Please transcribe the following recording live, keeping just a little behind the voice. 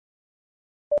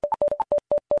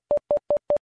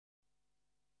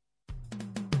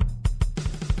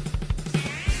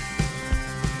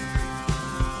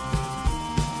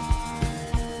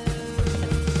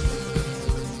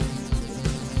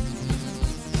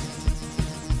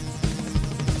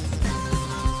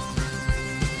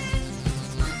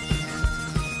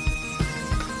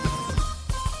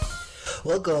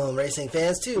Welcome, racing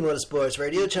fans, to Motorsports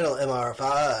Radio, channel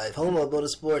MR5, home of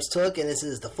Motorsports Talk, and this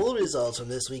is the full results from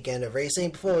this weekend of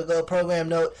racing. Before we go, program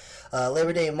note,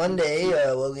 Labor Day Monday,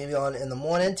 we'll give you on in the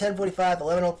morning, 10:45,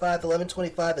 11:05,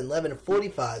 11:25, and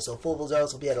 11:45, so full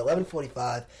results will be at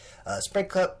 11:45, Sprint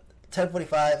Cup,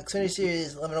 10:45, Xfinity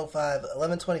Series, 11:05,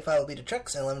 11:25 will be the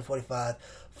trucks, and 11:45,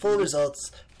 full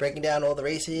results, breaking down all the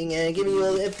racing and giving you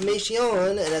all the information,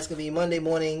 and that's going to be Monday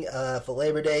morning for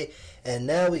Labor Day. And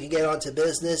now we can get on to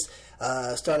business,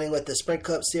 starting with the Sprint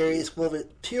Cup Series. For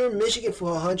Pure Michigan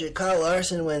 400, Kyle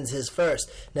Larson wins his first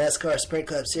NASCAR Sprint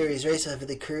Cup Series race of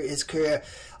his career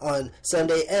on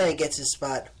Sunday and gets his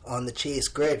spot on the chase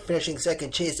grid. Finishing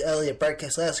second, Chase Elliott, Bart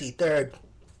Keselowski third,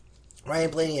 Ryan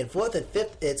Blaney in fourth, and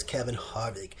fifth, it's Kevin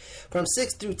Harvick. From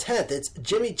 6th through 10th, it's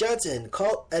Jimmy Johnson,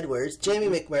 Carl Edwards, Jamie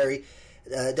McMurray,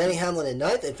 Denny Hamlin in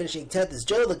 9th, and finishing 10th is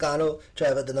Joe Logano,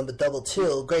 driver the number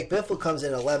 22. Greg Biffle comes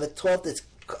in 11th. 12th is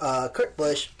Kurt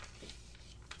Busch.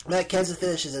 Matt Kenseth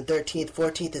finishes in 13th.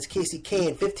 14th is Casey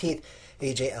Kane. 15th,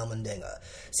 AJ Allmendinger.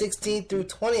 16th through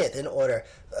 20th in order.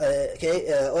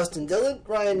 Austin Dillon,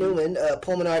 Ryan Newman,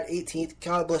 Paul Menard 18th,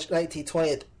 Kyle Busch 19th,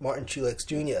 20th, Martin Truex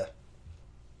Jr.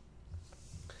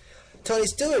 Tony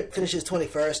Stewart finishes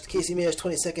 21st, Casey Mears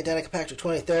 22nd, Danica Patrick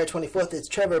 23rd, 24th it's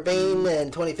Trevor Bayne,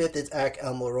 and 25th it's Eric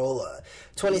Almirola.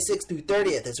 26th through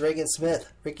 30th it's Regan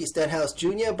Smith, Ricky Stenhouse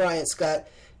Jr., Brian Scott,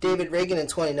 David Reagan in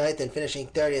 29th, and finishing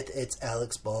 30th it's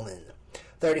Alex Bowman.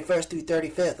 31st through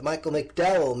 35th, Michael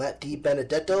McDowell, Matt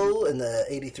DiBenedetto in the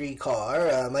 83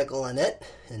 car, Michael Annett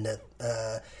in the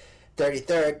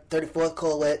 33rd, 34th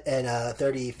Colette, and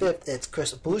 35th it's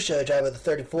Chris Buescher, driver of the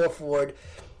 34 Ford.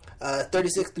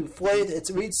 36th through 40th,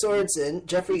 it's Reed Sorensen,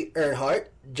 Jeffrey Earnhardt,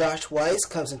 Josh Weiss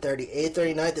comes in 38th,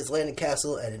 39th is Landon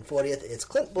Castle, and in 40th, it's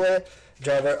Clint Boyer,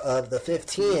 driver of the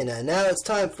 15. And now it's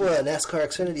time for a NASCAR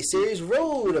Xfinity Series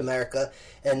Road America,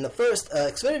 and the first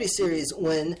Xfinity Series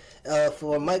win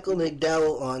for Michael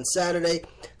McDowell on Saturday.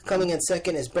 Coming in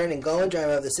second is Brandon Gowen,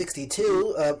 driver of the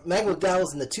 62. Mac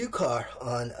McDowell's in the 2 car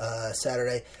on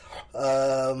Saturday.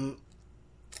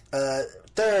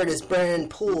 Third is Brandon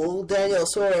Poole. Daniel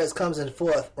Suarez comes in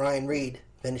 4th. Ryan Reed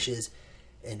finishes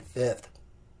in 5th.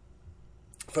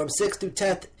 From 6th through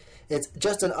 10th, it's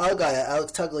Justin Allgaier,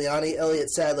 Alex Tagliani, Elliott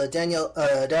Sadler,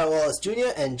 Darrell Wallace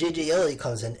Jr., and J.J. Elley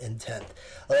comes in 10th.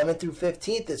 11th through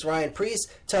 15th, it's Ryan Preece,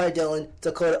 Ty Dillon,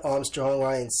 Dakota Armstrong,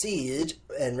 Ryan Siege,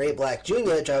 and Ray Black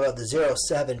Jr., driver of the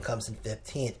 07, comes in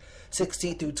 15th.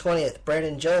 16th through 20th,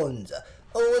 Brandon Jones,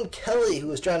 Owen Kelly, who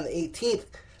was driving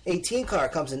the 18 car,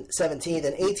 comes in 17th,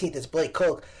 and 18th is Blake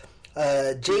Koch.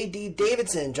 J.D.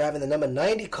 Davidson, driving the number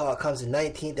 90 car, comes in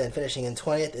 19th, and finishing in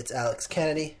 20th, it's Alex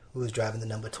Kennedy, who is driving the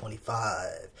number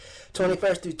 25.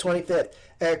 21st through 25th,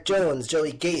 Eric Jones,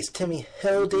 Joey Gase, Timmy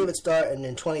Hill, David Starr, and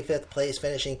in 25th place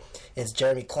finishing, it's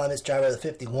Jeremy Clements, driver of the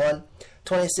 51.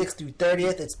 26th through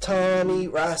 30th, it's Tommy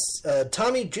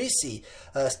Drisey,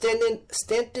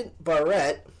 Stanton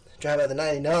Barrett, driver of the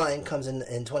 99, comes in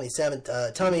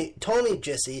 27th. Tommy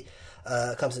Drisey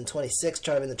comes in 26th,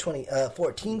 driving the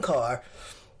 2014 car.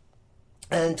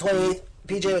 And 28th,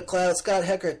 PJ McLeod, Scott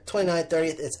Hecker, 29th,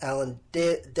 30th, it's Alan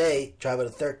Day, driver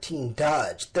of the 13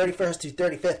 Dodge. 31st through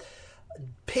 35th,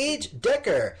 Paige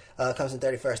Decker comes in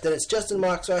 31st. Then it's Justin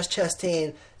Marks, Ross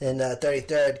Chastain in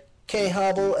 33rd, Kenny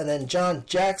Hobble, and then John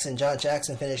Jackson. John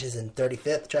Jackson finishes in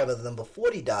 35th, driver of the number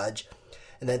 40 Dodge.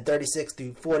 And then 36th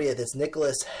through 40th, it's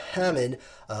Nicholas Hammond,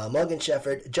 Morgan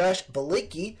Shefford, Josh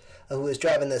Bilicki, who is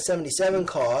driving the 77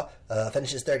 car,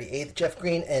 finishes 38th, Jeff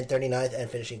Green, and 39th,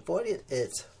 and finishing 40th,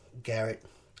 it's Garrett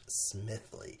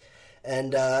Smithley.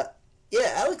 And,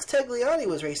 Alex Tagliani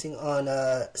was racing on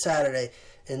Saturday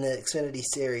in the Xfinity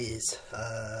Series.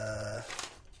 Of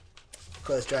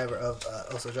course, driver of,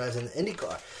 also drives in the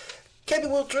IndyCar. Camping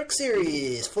World Truck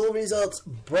Series, full results,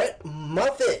 Brett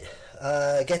Moffitt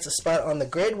gets a spot on the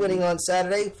grid, winning on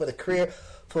Saturday for the career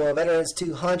for Veterans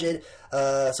 200.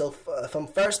 From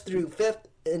 1st through 5th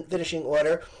in finishing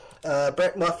order,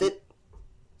 Brett Moffitt,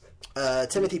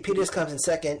 Timothy Peters comes in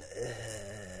 2nd,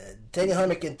 Daniel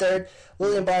Hemrick in 3rd,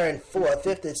 William Byron 4th,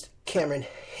 5th is Cameron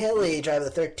Haley, driving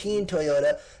the 13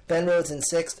 Toyota, Ben Rhodes in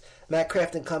 6th, Matt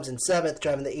Crafton comes in 7th,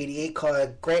 driving the 88 car,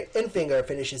 Grant Enfinger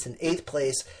finishes in 8th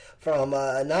place. From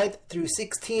 9th through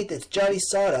 16th, it's Johnny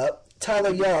Sauter,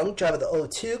 Tyler Young, driver of the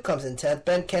 02, comes in 10th.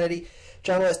 Ben Kennedy,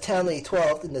 John West Townley,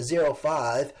 12th in the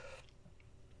 05.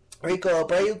 Rico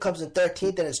Abreu comes in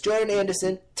 13th, and it's Jordan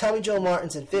Anderson. Tommy Joe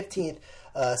Martins in 15th.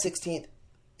 16th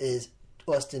is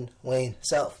Austin Wayne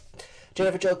Self.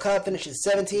 Jennifer Jo Cobb finishes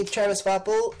 17th. Travis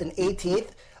Foppel in 18th.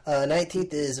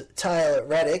 19th is Tyler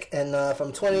Reddick. And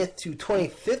from 20th to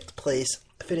 25th place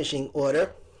finishing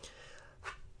order,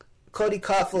 Cody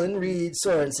Coughlin, Reed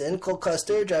Sorensen, Cole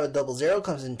Custer, driver 00,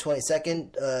 comes in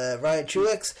 22nd. Ryan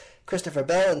Truex, Christopher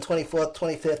Bell in 24th,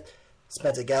 25th,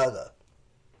 Spencer Gallagher.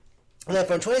 And then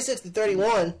from 26 to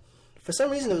 31, for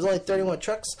some reason there was only 31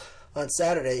 trucks on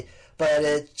Saturday,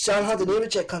 but Sean Hunter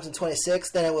Nemechek comes in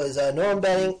 26th. Then it was Norm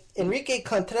Benning. Enrique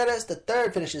Contreras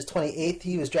III finishes 28th.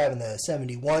 He was driving the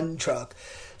 71 truck.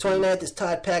 29th is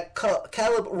Todd Peck.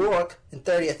 Caleb Rourke in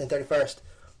 30th, and 31st,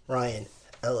 Ryan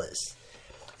Ellis.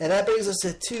 And that brings us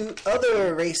to two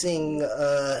other racing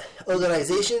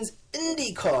organizations.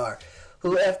 IndyCar,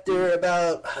 who after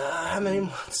about, how many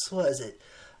months was it?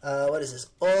 What is this,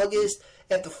 August?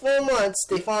 After 4 months,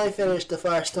 they finally finished the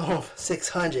Firestone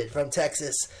 600 from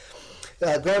Texas.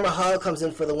 Graham Rahal comes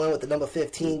in for the win with the number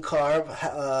 15 car,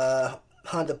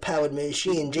 Honda-powered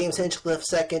machine. James Hinchcliffe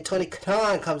second. Tony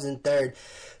Kanaan comes in third.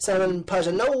 Simon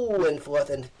Pagenaud in fourth,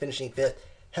 and finishing fifth,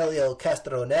 Helio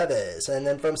Castro Neves. And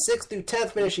then from 6th through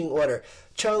 10th finishing order,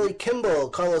 Charlie Kimball,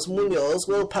 Carlos Munoz,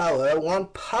 Will Power, Juan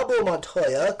Pablo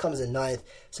Montoya comes in 9th.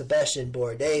 Sebastian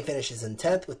Bourdais finishes in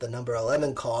 10th with the number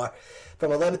 11 car.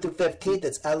 From 11th through 15th,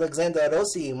 it's Alexander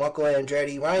Rossi, Marco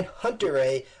Andretti, Ryan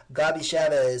Hunter-Reay, Gabi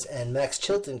Chavez, and Max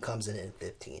Chilton comes in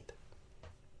 15th.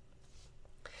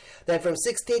 Then from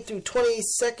 16th through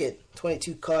 22nd,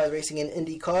 22 cars racing in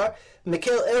IndyCar.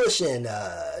 Mikhail Elishin,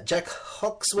 Jack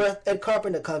Hawksworth, Ed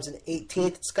Carpenter comes in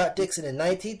 18th. Scott Dixon in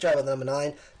 19th, driver number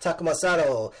 9. Takuma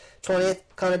Sato, 20th.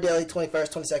 Connor Daly,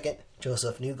 21st, 22nd.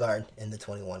 Joseph Newgarden in the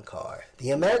 21 car. The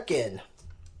American.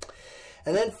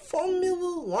 And then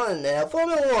Formula One. Now,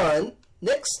 Formula One,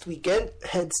 next weekend,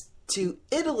 heads to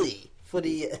Italy for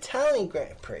the Italian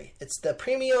Grand Prix. It's the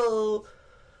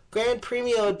Grand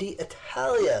Premio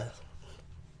d'Italia,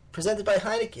 presented by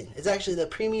Heineken. It's actually the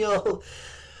Premio,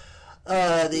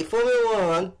 the Formula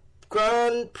One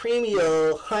Grand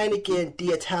Premio Heineken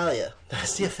d'Italia.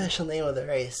 That's the official name of the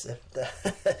race. A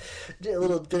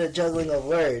little bit of juggling of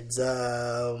words.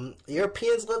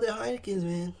 Europeans love their Heinekens,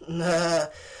 man.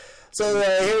 So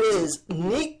here it is.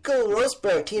 Nico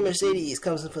Rosberg, Team Mercedes,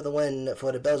 comes in for the win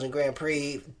for the Belgian Grand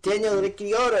Prix. Daniel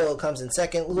Ricciardo comes in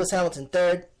second. Lewis Hamilton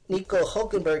third. Nico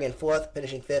Hulkenberg in fourth,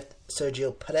 finishing fifth.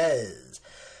 Sergio Perez.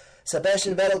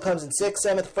 Sebastian Vettel comes in sixth.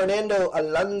 Seventh, Fernando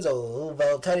Alonso.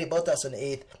 Valtteri Bottas in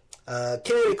eighth.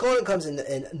 Kimi Räikkönen comes in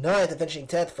ninth and finishing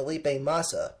 10th. Felipe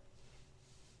Massa.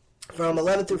 From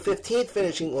 11th through 15th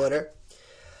finishing order,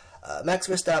 Max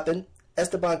Verstappen,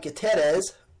 Esteban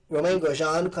Gutierrez, Romain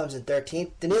Grosjean comes in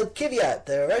 13th. Daniil Kvyat,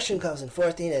 the Russian, comes in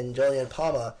 14th, and Julian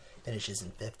Palma finishes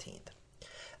in 15th.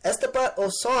 Esteban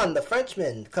Ocon, the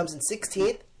Frenchman, comes in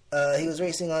 16th. He was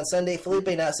racing on Sunday. Felipe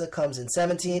Nasser comes in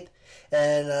 17th.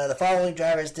 And the following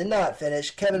drivers did not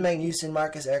finish: Kevin Magnussen,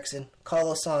 Marcus Ericsson,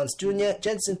 Carlos Sainz Jr.,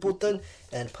 Jenson Button,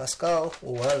 and Pascal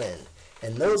Wehrlein.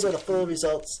 And those are the full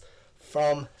results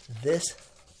from this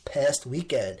past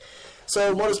weekend.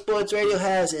 So Motorsports Radio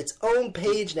has its own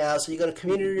page now, so you go to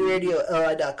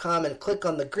communityradioli.com and click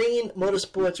on the green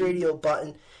Motorsports Radio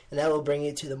button, and that will bring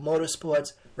you to the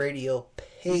Motorsports Radio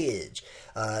page.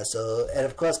 And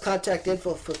of course, contact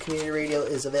info for Community Radio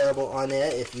is available on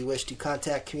there. If you wish to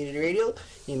contact Community Radio,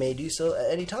 you may do so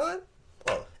at any time.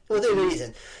 Well, within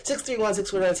reason.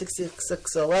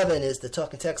 631-649-6611 is the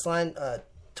talk and text line.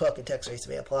 Talk and text rates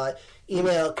may apply.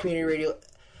 Email communityradio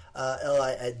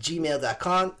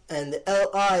li@gmail.com, and the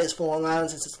LI is for Long Island,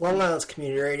 since it's Long Island's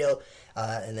Community Radio,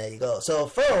 and there you go. So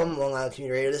from Long Island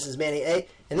Community Radio, this is Manny A,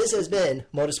 and this has been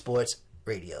Motorsports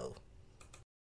Radio.